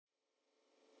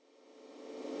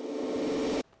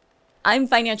I'm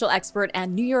financial expert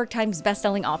and New York Times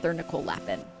bestselling author Nicole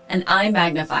Lapin. And I'm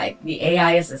Magnify, the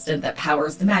AI assistant that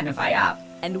powers the Magnify app.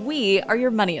 And we are your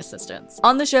money assistants.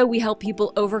 On the show, we help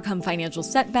people overcome financial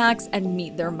setbacks and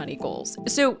meet their money goals.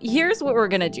 So here's what we're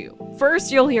gonna do.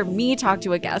 First, you'll hear me talk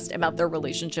to a guest about their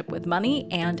relationship with money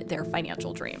and their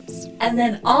financial dreams. And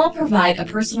then I'll provide a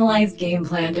personalized game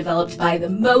plan developed by the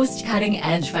most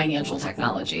cutting-edge financial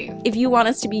technology. If you want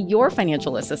us to be your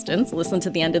financial assistants, listen to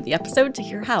the end of the episode to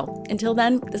hear how. Until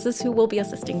then, this is who we'll be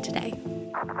assisting today.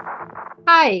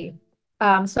 Hi.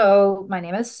 So my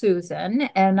name is Susan,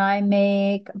 and I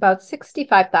make about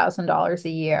 $65,000 a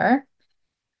year.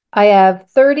 I have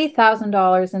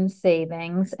 $30,000 in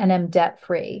savings and am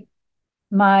debt-free.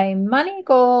 My money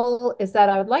goal is that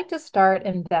I would like to start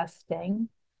investing,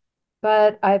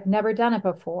 but I've never done it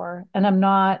before, and I'm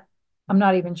not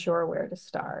even sure where to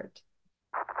start.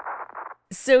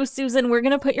 So, Susan, we're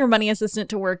going to put your money assistant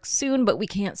to work soon, but we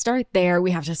can't start there.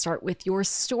 We have to start with your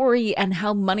story and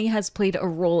how money has played a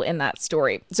role in that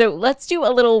story. So let's do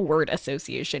a little word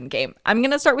association game. I'm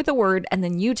going to start with a word, and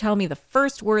then you tell me the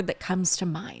first word that comes to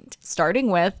mind, starting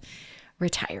with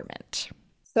retirement.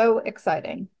 So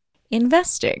exciting.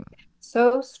 Investing.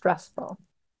 So stressful.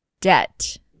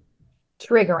 Debt.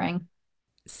 Triggering.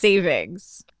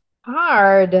 Savings.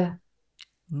 Hard.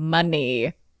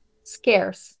 Money.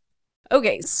 Scarce.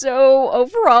 Okay, so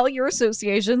overall, your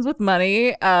associations with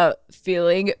money,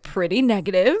 feeling pretty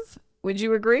negative. Would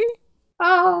you agree?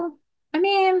 Oh, I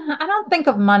mean, I don't think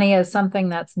of money as something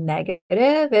that's negative.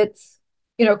 It's,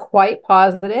 quite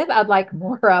positive. I'd like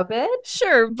more of it.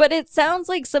 Sure, but it sounds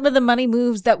like some of the money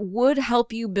moves that would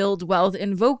help you build wealth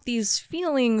invoke these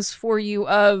feelings for you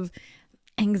of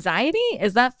anxiety.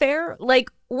 Is that fair? Like,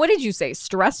 what did you say?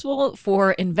 Stressful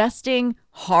for investing,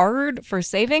 hard for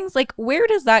savings? Like, where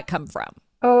does that come from?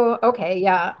 Oh, okay.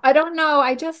 Yeah. I don't know.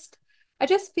 I just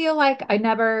feel like I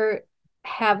never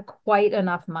have quite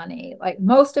enough money. Like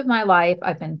most of my life,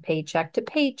 I've been paycheck to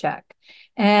paycheck.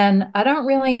 And I don't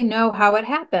really know how it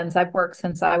happens. I've worked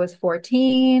since I was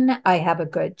 14. I have a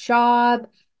good job.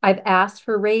 I've asked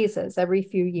for raises every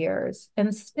few years.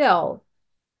 And still,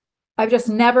 I've just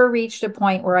never reached a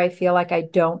point where I feel like I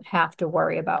don't have to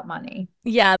worry about money.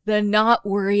 Yeah, the not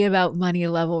worry about money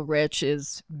level rich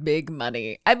is big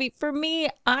money. I mean, for me,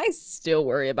 I still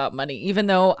worry about money, even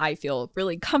though I feel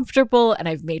really comfortable and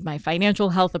I've made my financial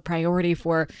health a priority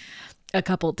for a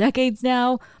couple decades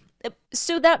now.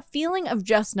 So, that feeling of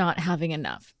just not having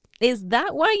enough, is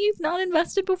that why you've not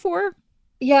invested before?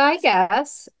 Yeah, I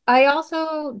guess. I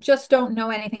also just don't know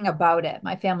anything about it.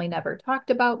 My family never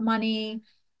talked about money.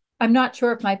 I'm not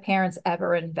sure if my parents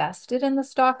ever invested in the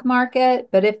stock market,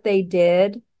 but if they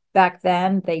did back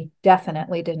then, they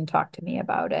definitely didn't talk to me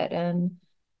about it. And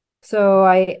so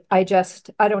I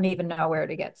don't even know where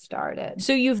to get started.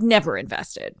 So, you've never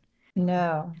invested?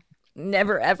 No.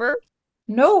 Never ever?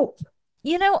 Nope.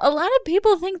 You know, a lot of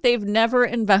people think they've never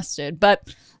invested,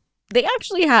 but they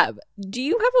actually have. Do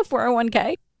you have a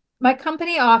 401k? My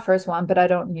company offers one, but I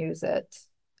don't use it.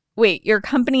 Wait, your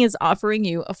company is offering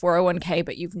you a 401k,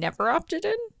 but you've never opted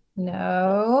in?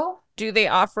 No, Do they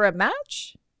offer a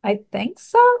match? I think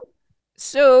so.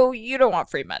 So you don't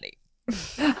want free money.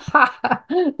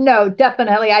 No,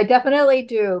 definitely. I definitely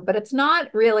do, but it's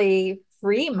not really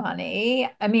free money.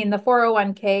 I mean, the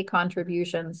 401k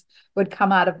contributions would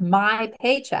come out of my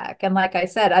paycheck. And like I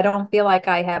said, I don't feel like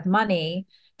I have money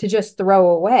to just throw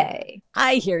away.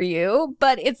 I hear you,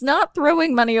 but it's not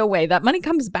throwing money away. That money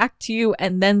comes back to you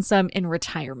and then some in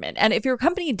retirement. And if your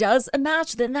company does a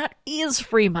match, then that is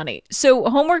free money. So,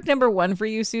 homework number one for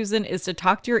you, Susan, is to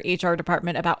talk to your HR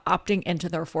department about opting into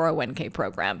their 401k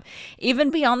program.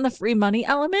 Even beyond the free money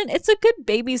element, it's a good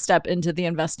baby step into the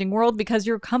investing world because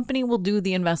your company will do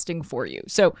the investing for you.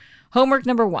 So, homework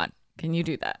number one, can you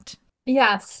do that?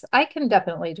 Yes, I can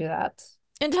definitely do that.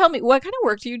 And tell me, what kind of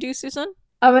work do you do, Susan?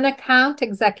 I'm an account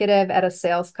executive at a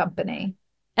sales company.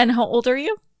 And how old are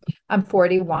you? I'm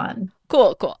 41.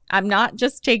 Cool, cool. I'm not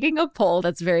just taking a poll.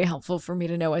 That's very helpful for me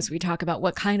to know as we talk about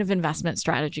what kind of investment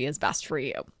strategy is best for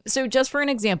you. So, just for an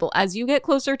example, as you get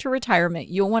closer to retirement,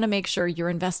 you'll want to make sure your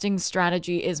investing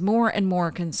strategy is more and more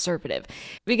conservative.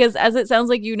 Because, as it sounds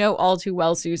like you know all too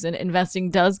well, Susan, investing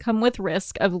does come with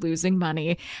risk of losing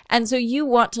money. And so, you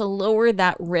want to lower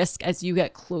that risk as you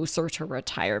get closer to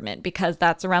retirement, because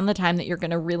that's around the time that you're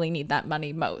going to really need that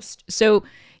money most. So,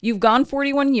 you've gone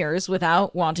 41 years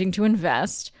without wanting to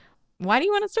invest. Why do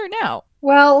you want to start now?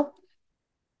 Well,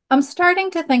 I'm starting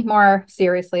to think more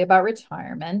seriously about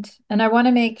retirement, and I want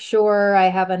to make sure I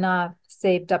have enough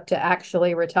saved up to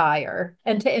actually retire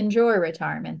and to enjoy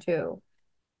retirement too.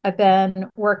 I've been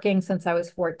working since I was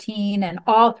 14, and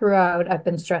all throughout, I've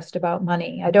been stressed about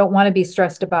money. I don't want to be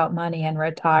stressed about money in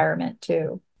retirement,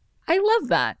 too. I love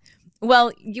that.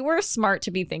 Well, you were smart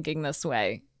to be thinking this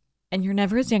way. And you're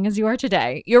never as young as you are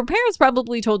today. Your parents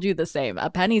probably told you the same. A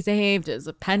penny saved is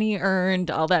a penny earned,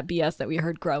 all that BS that we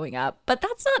heard growing up. But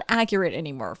that's not accurate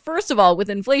anymore. First of all, with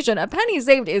inflation, a penny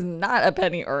saved is not a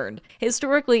penny earned.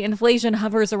 Historically, inflation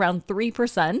hovers around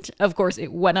 3%. Of course,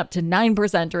 it went up to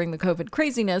 9% during the COVID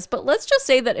craziness, but let's just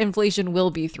say that inflation will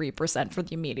be 3% for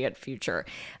the immediate future.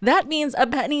 That means a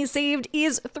penny saved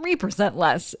is 3%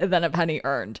 less than a penny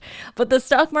earned. But the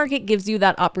stock market gives you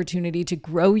that opportunity to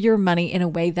grow your money in a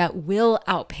way that will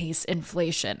outpace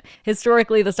inflation.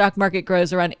 Historically, the stock market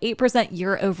grows around 8%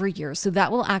 year over year, so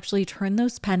that will actually turn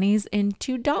those pennies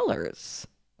into dollars.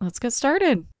 Let's get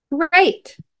started.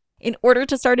 Great. In order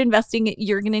to start investing,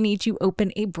 you're going to need to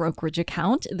open a brokerage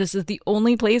account. This is the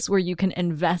only place where you can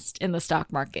invest in the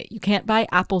stock market. You can't buy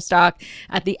Apple stock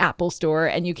at the Apple store,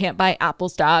 and you can't buy Apple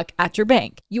stock at your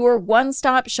bank. Your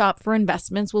one-stop shop for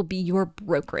investments will be your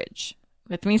brokerage.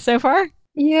 With me so far?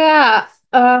 Yeah.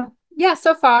 Yeah,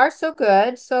 so far, so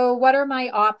good. So what are my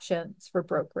options for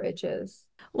brokerages?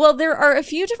 Well, there are a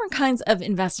few different kinds of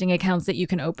investing accounts that you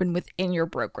can open within your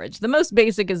brokerage. The most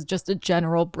basic is just a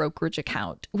general brokerage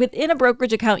account. Within a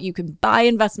brokerage account, you can buy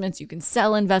investments, you can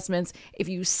sell investments. If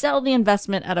you sell the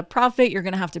investment at a profit, you're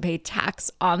going to have to pay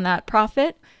tax on that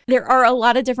profit. There are a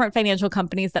lot of different financial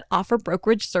companies that offer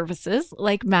brokerage services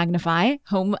like Magnify,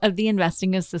 home of the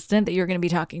investing assistant that you're going to be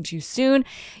talking to soon.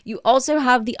 You also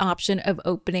have the option of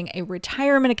opening a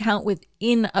retirement account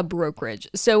within a brokerage.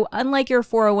 So unlike your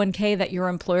 401k that your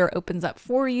employer opens up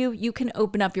for you, you can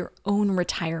open up your own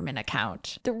retirement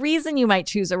account. The reason you might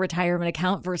choose a retirement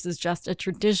account versus just a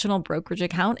traditional brokerage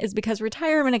account is because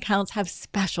retirement accounts have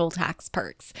special tax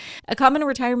perks. A common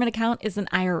retirement account is an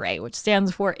IRA, which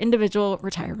stands for Individual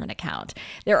Retirement Account.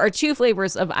 There are two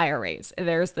flavors of IRAs.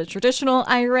 There's the traditional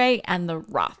IRA and the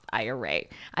Roth IRA.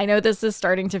 I know this is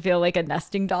starting to feel like a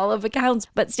nesting doll of accounts,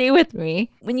 but stay with me.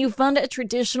 When you fund a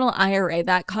traditional IRA,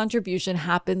 that contribution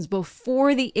happens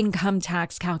before the income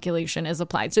tax calculation is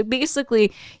applied. So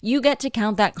basically, you get to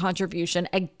count that contribution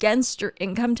against your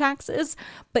income taxes,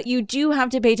 but you do have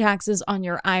to pay taxes on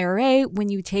your IRA when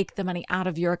you take the money out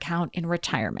of your account in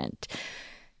retirement.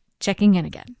 Checking in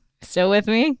again. Still with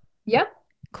me? Yep.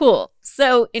 Cool.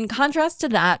 So in contrast to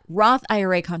that, Roth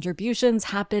IRA contributions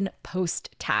happen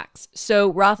post-tax.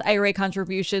 So Roth IRA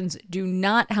contributions do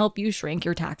not help you shrink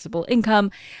your taxable income.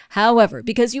 However,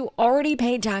 because you already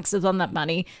paid taxes on that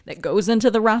money that goes into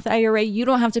the Roth IRA, you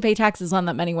don't have to pay taxes on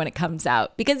that money when it comes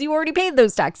out because you already paid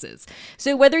those taxes.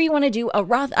 So whether you want to do a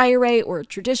Roth IRA or a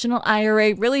traditional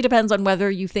IRA really depends on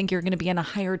whether you think you're going to be in a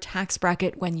higher tax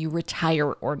bracket when you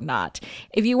retire or not.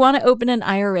 If you want to open an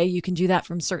IRA, you can do that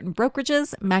from certain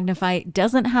brokerages. Magnify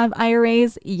doesn't have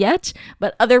IRAs yet,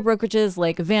 but other brokerages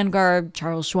like Vanguard,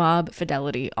 Charles Schwab,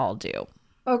 Fidelity all do.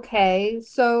 Okay,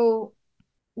 so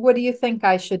what do you think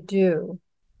I should do?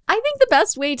 I think the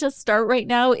best way to start right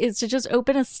now is to just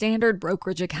open a standard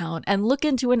brokerage account and look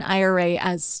into an IRA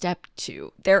as step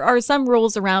 2. There are some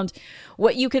rules around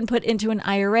what you can put into an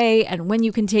IRA and when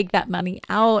you can take that money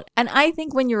out. And I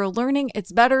think when you're learning,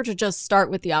 it's better to just start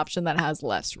with the option that has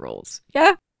less rules.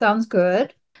 Yeah? Sounds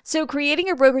good. So creating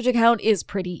a brokerage account is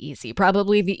pretty easy,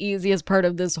 probably the easiest part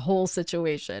of this whole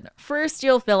situation. First,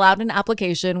 you'll fill out an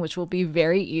application, which will be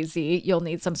very easy. You'll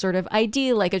need some sort of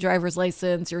ID like a driver's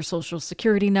license, your social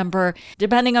security number.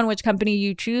 Depending on which company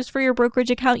you choose for your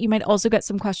brokerage account, you might also get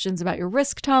some questions about your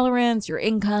risk tolerance, your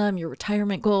income, your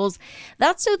retirement goals.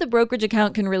 That's so the brokerage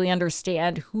account can really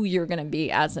understand who you're going to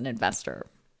be as an investor.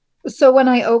 So when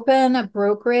I open a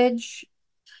brokerage,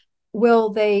 will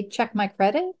they check my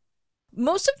credit?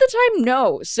 Most of the time,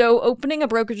 no. So opening a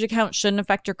brokerage account shouldn't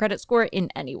affect your credit score in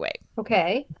any way.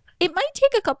 Okay. It might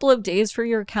take a couple of days for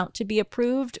your account to be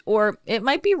approved, or it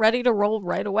might be ready to roll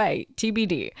right away,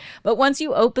 TBD. But once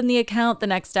you open the account, the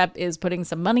next step is putting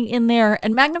some money in there,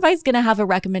 and Magnify is going to have a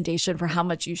recommendation for how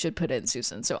much you should put in,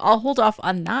 Susan. So I'll hold off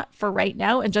on that for right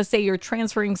now and just say you're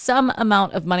transferring some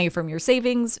amount of money from your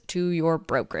savings to your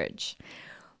brokerage.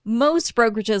 Most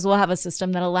brokerages will have a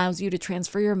system that allows you to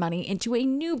transfer your money into a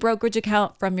new brokerage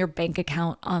account from your bank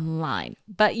account online.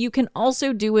 But you can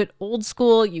also do it old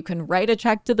school. You can write a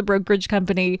check to the brokerage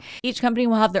company. Each company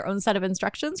will have their own set of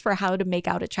instructions for how to make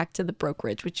out a check to the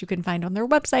brokerage, which you can find on their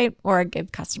website or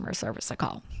give customer service a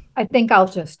call. I think I'll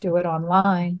just do it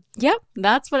online. Yep,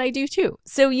 that's what I do too.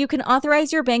 So you can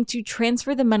authorize your bank to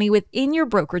transfer the money within your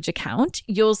brokerage account.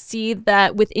 You'll see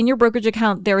that within your brokerage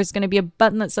account, there is going to be a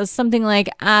button that says something like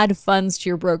add funds to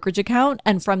your brokerage account.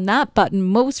 And from that button,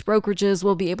 most brokerages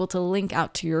will be able to link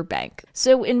out to your bank.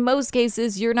 So in most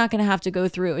cases, you're not going to have to go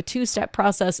through a two-step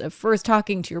process of first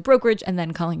talking to your brokerage and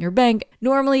then calling your bank.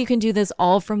 Normally, you can do this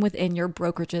all from within your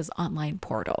brokerage's online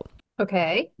portal.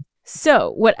 Okay.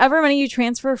 So, whatever money you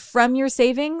transfer from your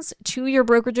savings to your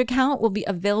brokerage account will be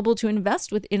available to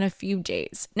invest within a few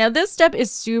days. Now, this step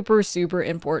is super, super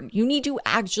important. You need to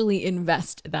actually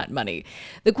invest that money.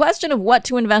 The question of what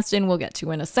to invest in we'll get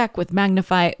to in a sec with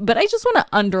Magnify, but I just want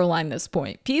to underline this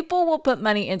point. People will put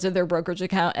money into their brokerage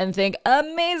account and think,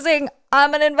 amazing,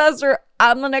 I'm an investor,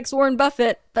 I'm the next Warren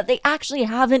Buffett, but they actually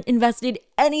haven't invested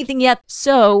anything yet,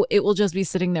 so it will just be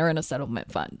sitting there in a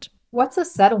settlement fund. What's a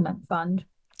settlement fund?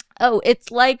 Oh, it's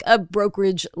like a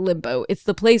brokerage limbo. It's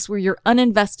the place where your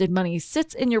uninvested money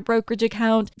sits in your brokerage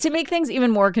account. To make things even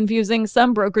more confusing,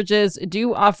 some brokerages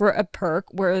do offer a perk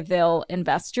where they'll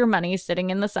invest your money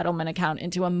sitting in the settlement account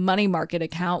into a money market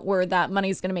account where that money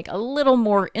is going to make a little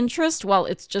more interest while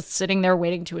it's just sitting there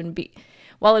waiting to be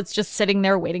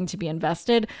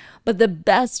invested. But the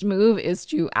best move is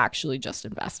to actually just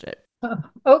invest it.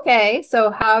 Okay,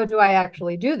 so how do I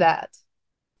actually do that?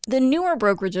 The newer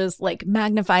brokerages like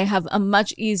Magnify have a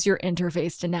much easier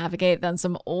interface to navigate than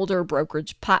some older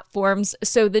brokerage platforms.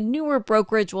 So the newer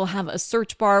brokerage will have a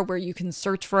search bar where you can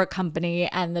search for a company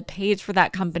and the page for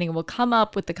that company will come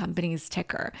up with the company's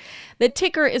ticker. The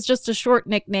ticker is just a short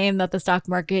nickname that the stock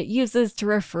market uses to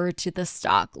refer to the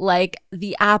stock. Like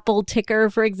the Apple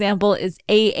ticker, for example, is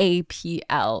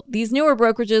AAPL. These newer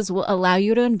brokerages will allow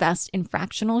you to invest in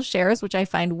fractional shares, which I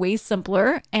find way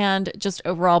simpler and just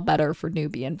overall better for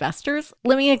newbie investors.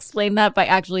 Let me explain that by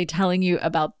actually telling you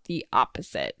about the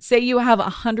opposite. Say you have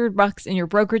 $100 in your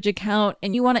brokerage account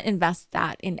and you want to invest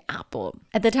that in Apple.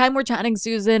 At the time we're chatting,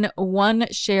 Susan, one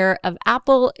share of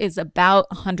Apple is about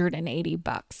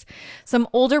 $180. Some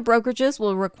older brokerages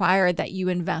will require that you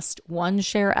invest one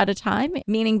share at a time,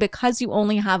 meaning because you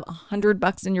only have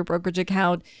 $100 in your brokerage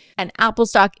account and Apple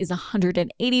stock is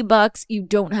 $180, you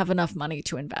don't have enough money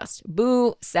to invest.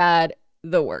 Boo, sad,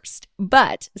 the worst.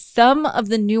 But some of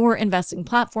the newer investing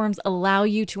platforms allow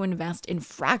you to invest in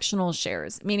fractional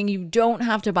shares, meaning you don't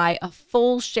have to buy a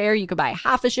full share. You could buy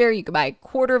half a share, you could buy a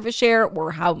quarter of a share,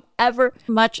 or however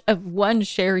much of one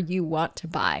share you want to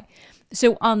buy.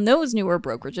 So on those newer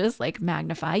brokerages like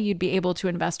Magnify, you'd be able to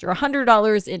invest your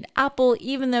 $100 in Apple,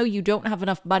 even though you don't have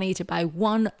enough money to buy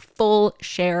one full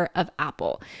share of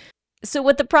Apple. So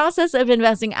what the process of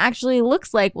investing actually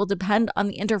looks like will depend on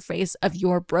the interface of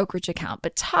your brokerage account.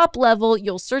 But top level,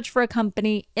 you'll search for a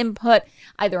company, input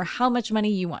either how much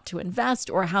money you want to invest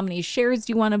or how many shares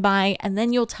you want to buy, and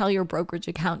then you'll tell your brokerage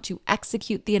account to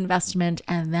execute the investment,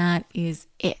 and that is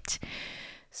it.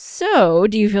 So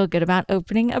do you feel good about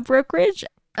opening a brokerage?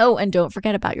 Oh, and don't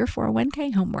forget about your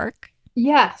 401k homework.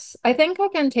 Yes, I think I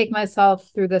can take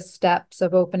myself through the steps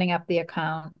of opening up the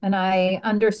account. And I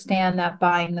understand that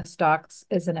buying the stocks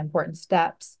is an important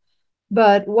step.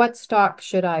 But what stock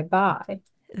should I buy?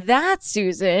 That,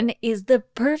 Susan, is the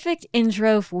perfect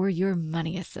intro for your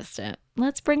money assistant.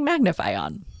 Let's bring Magnify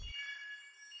on.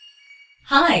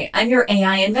 Hi, I'm your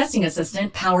AI investing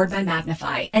assistant powered by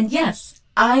Magnify. And yes,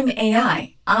 I'm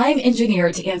AI. I'm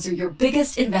engineered to answer your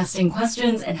biggest investing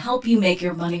questions and help you make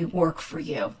your money work for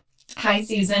you. Hi,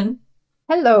 Susan.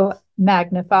 Hello,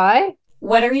 Magnify.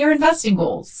 What are your investing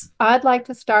goals? I'd like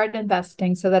to start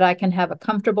investing so that I can have a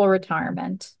comfortable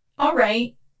retirement. All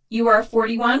right. You are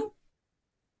 41?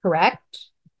 Correct.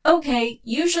 Okay,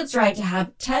 you should strive to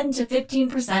have 10 to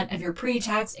 15% of your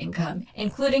pre-tax income,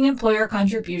 including employer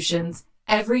contributions,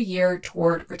 every year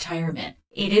toward retirement.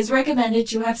 It is recommended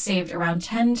to have saved around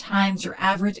 10 times your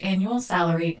average annual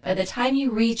salary by the time you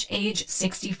reach age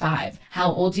 65.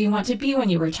 How old do you want to be when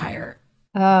you retire?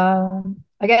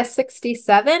 I guess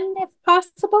 67 if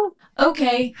possible.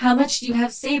 Okay, how much do you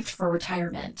have saved for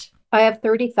retirement? I have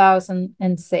 30,000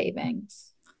 in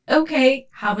savings. Okay,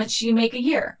 how much do you make a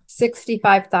year?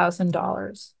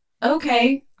 $65,000.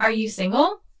 Okay, are you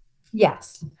single?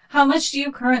 Yes. How much do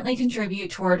you currently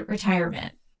contribute toward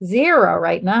retirement? 0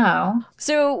 right now.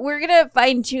 So we're going to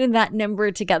fine tune that number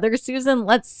together, Susan.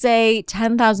 Let's say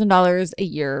 $10,000 a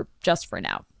year just for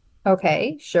now.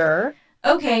 Okay, sure.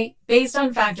 Okay, based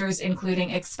on factors including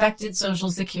expected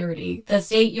Social Security, the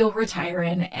state you'll retire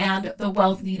in, and the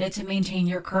wealth needed to maintain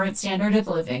your current standard of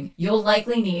living, you'll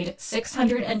likely need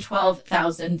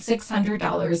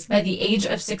 $612,600 by the age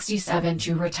of 67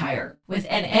 to retire. With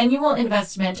an annual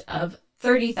investment of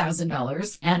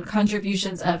 $30,000 and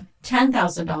contributions of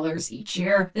 $10,000 each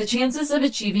year, the chances of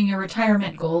achieving your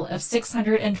retirement goal of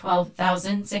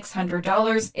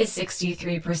 $612,600 is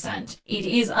 63%. It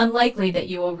is unlikely that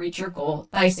you will reach your goal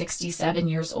by 67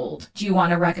 years old. Do you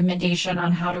want a recommendation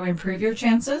on how to improve your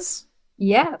chances?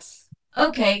 Yes.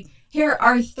 Okay. Here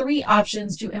are 3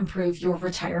 options to improve your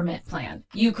retirement plan.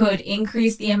 You could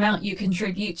increase the amount you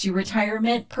contribute to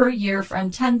retirement per year from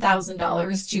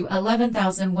 $10,000 to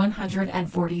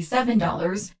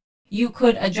 $11,147. You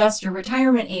could adjust your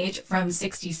retirement age from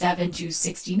 67 to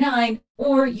 69,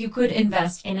 or you could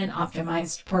invest in an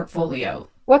optimized portfolio.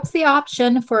 What's the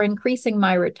option for increasing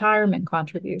my retirement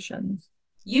contributions?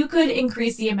 You could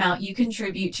increase the amount you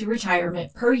contribute to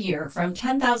retirement per year from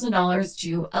 $10,000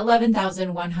 to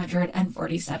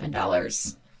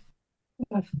 $11,147.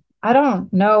 I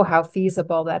don't know how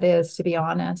feasible that is, to be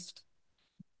honest.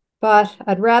 But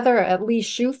I'd rather at least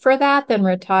shoot for that than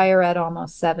retire at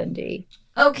almost 70.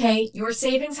 Okay, your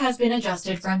savings has been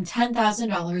adjusted from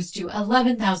 $10,000 to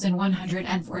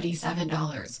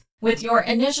 $11,147. With your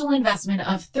initial investment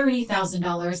of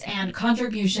 $30,000 and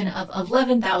contribution of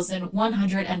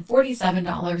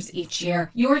 $11,147 each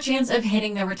year, your chance of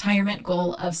hitting the retirement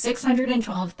goal of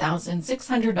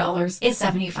 $612,600 is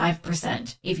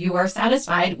 75%. If you are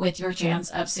satisfied with your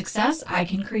chance of success, I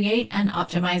can create an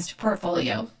optimized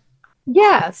portfolio.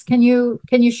 Yes. Can you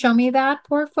show me that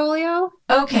portfolio?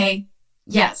 Okay.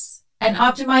 Yes. An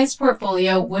optimized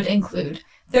portfolio would include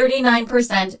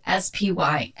 39%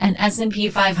 SPY, an S&P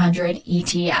 500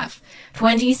 ETF,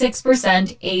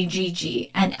 26%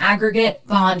 AGG, an aggregate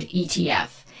bond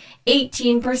ETF,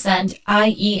 18%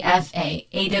 IEFA,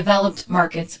 a developed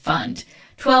markets fund,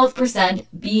 12%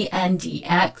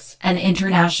 BNDX, an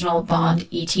international bond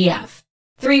ETF,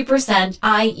 3%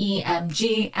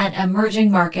 IEMG, an emerging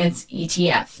markets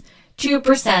ETF,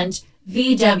 2%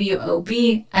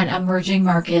 VWOB, an emerging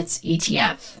markets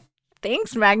ETF.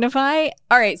 Thanks, Magnify.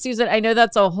 All right, Susan, I know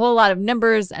that's a whole lot of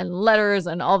numbers and letters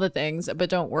and all the things, but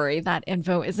don't worry, that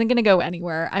info isn't going to go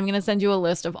anywhere. I'm going to send you a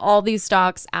list of all these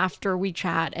stocks after we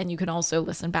chat, and you can also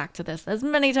listen back to this as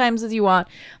many times as you want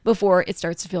before it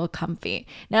starts to feel comfy.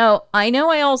 Now, I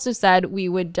know I also said we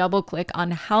would double click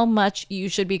on how much you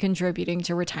should be contributing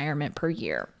to retirement per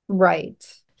year. Right.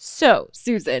 So,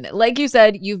 Susan, like you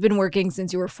said, you've been working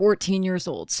since you were 14 years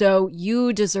old, so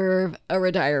you deserve a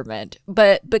retirement.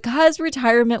 But because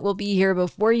retirement will be here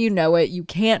before you know it, you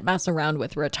can't mess around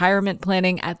with retirement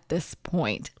planning at this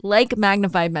point. Like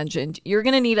Magnify mentioned, you're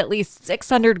going to need at least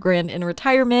 600 grand in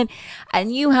retirement,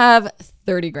 and you have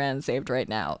 30 grand saved right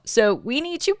now. So we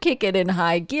need to kick it in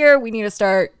high gear. We need to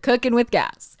start cooking with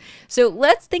gas. So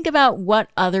let's think about what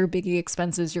other biggie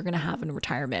expenses you're going to have in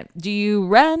retirement. Do you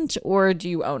rent or do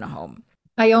you own a home?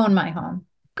 I own my home.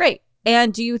 Great.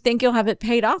 And do you think you'll have it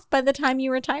paid off by the time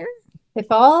you retire? If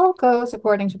all goes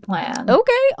according to plan.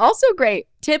 Okay, also great.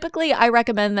 Typically, I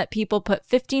recommend that people put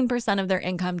 15% of their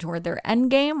income toward their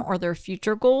end game or their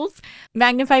future goals.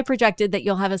 Magnify projected that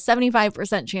you'll have a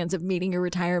 75% chance of meeting your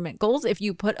retirement goals if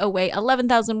you put away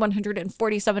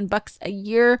 $11,147 a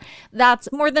year. That's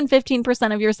more than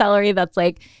 15% of your salary. That's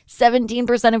like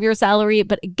 17% of your salary.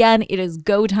 But again, it is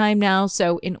go time now.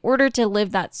 So in order to live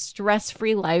that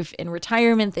stress-free life in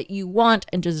retirement that you want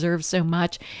and deserve so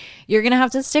much, you're going to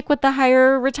have to stick with the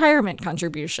higher retirement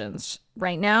contributions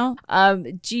right now.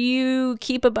 Do you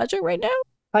keep a budget right now?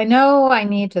 I know I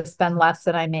need to spend less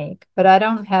than I make, but I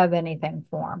don't have anything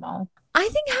formal. I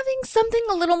think having something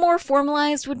a little more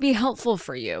formalized would be helpful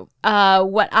for you.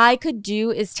 What I could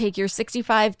do is take your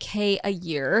 $65K a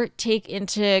year, take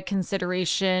into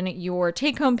consideration your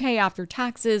take-home pay after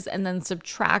taxes, and then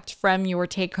subtract from your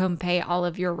take-home pay all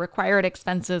of your required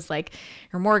expenses like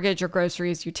your mortgage, your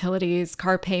groceries, utilities,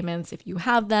 car payments, if you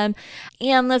have them,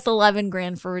 and this 11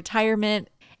 grand for retirement.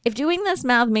 If doing this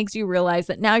math makes you realize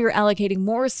that now you're allocating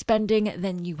more spending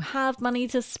than you have money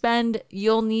to spend,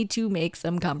 you'll need to make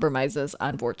some compromises,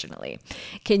 unfortunately.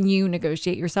 Can you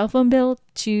negotiate your cell phone bill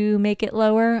to make it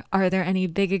lower? Are there any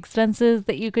big expenses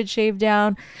that you could shave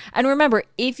down? And remember,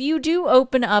 if you do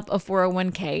open up a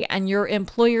 401k and your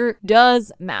employer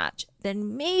does match,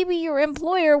 then maybe your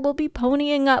employer will be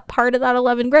ponying up part of that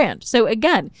 11 grand. So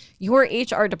again, your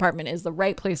HR department is the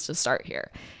right place to start here.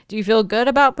 Do you feel good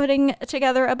about putting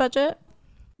together a budget?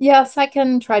 Yes, I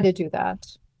can try to do that.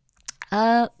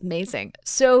 Amazing.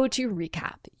 So to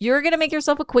recap, you're going to make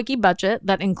yourself a quickie budget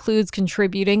that includes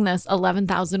contributing this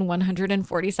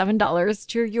 $11,147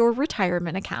 to your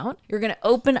retirement account. You're going to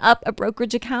open up a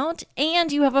brokerage account, and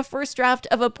you have a first draft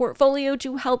of a portfolio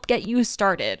to help get you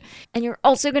started. And you're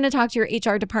also going to talk to your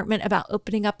HR department about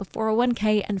opening up a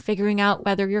 401k and figuring out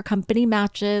whether your company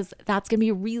matches. That's going to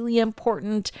be really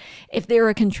important if they're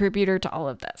a contributor to all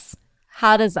of this.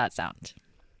 How does that sound?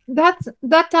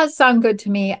 That does sound good to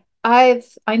me. I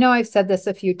know I've said this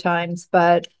a few times,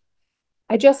 but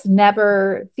I just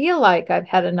never feel like I've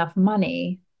had enough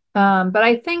money. But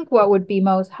I think what would be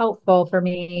most helpful for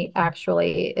me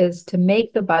actually is to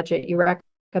make the budget you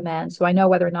recommend so I know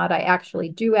whether or not I actually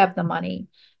do have the money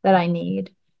that I need.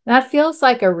 That feels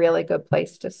like a really good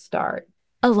place to start.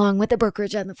 Along with the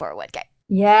brokerage and the 401k.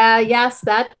 Yeah, yes,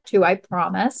 that too, I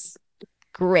promise.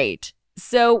 Great.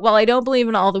 So while I don't believe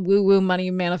in all the woo-woo money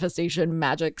manifestation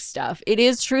magic stuff, it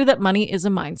is true that money is a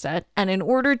mindset. And in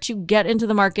order to get into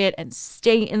the market and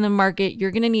stay in the market,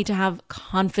 you're going to need to have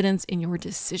confidence in your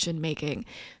decision making.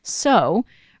 So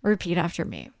repeat after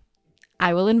me.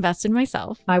 I will invest in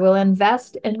myself. I will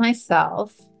invest in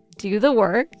myself. Do the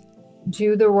work.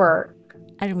 Do the work.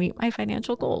 And meet my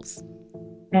financial goals.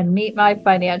 And meet my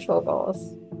financial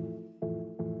goals.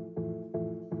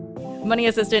 Money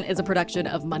Assistant is a production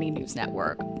of Money News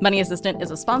Network. Money Assistant is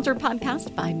a sponsored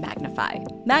podcast by Magnify.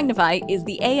 Magnify is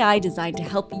the AI designed to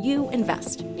help you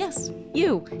invest. Yes,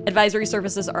 you. Advisory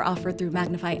services are offered through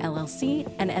Magnify LLC,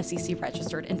 an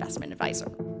SEC-registered investment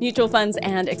advisor. Mutual funds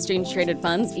and exchange-traded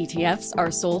funds, ETFs,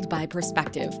 are sold by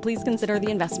Perspective. Please consider the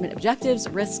investment objectives,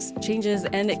 risks, changes,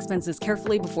 and expenses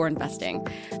carefully before investing.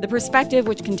 The Perspective,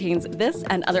 which contains this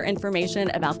and other information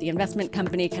about the investment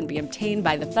company, can be obtained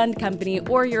by the fund company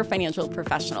or your financial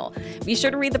professional. Be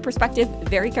sure to read the Perspective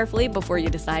very carefully before you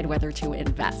decide whether to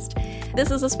invest.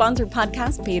 This is a sponsored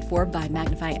podcast paid for by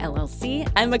Magnify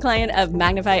LLC. I'm a client of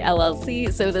Magnify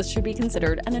LLC, so this should be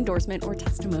considered an endorsement or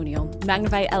testimonial.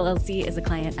 Magnify LLC is a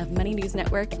client of Money News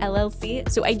Network LLC,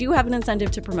 so I do have an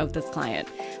incentive to promote this client.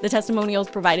 The testimonials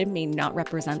provided may not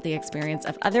represent the experience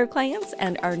of other clients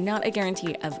and are not a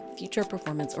guarantee of future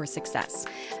performance or success.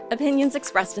 Opinions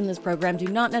expressed in this program do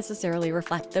not necessarily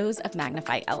reflect those of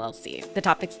Magnify LLC. The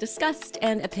topics discussed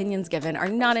and opinions given are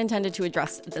not intended to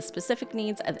address the specific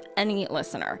needs of any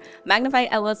listener. Magnify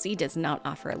LLC does not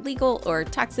offer legal or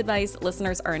tax advice.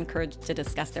 Listeners are encouraged to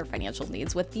discuss their financial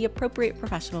needs with the appropriate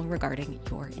professional regarding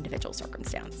your individual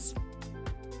circumstance.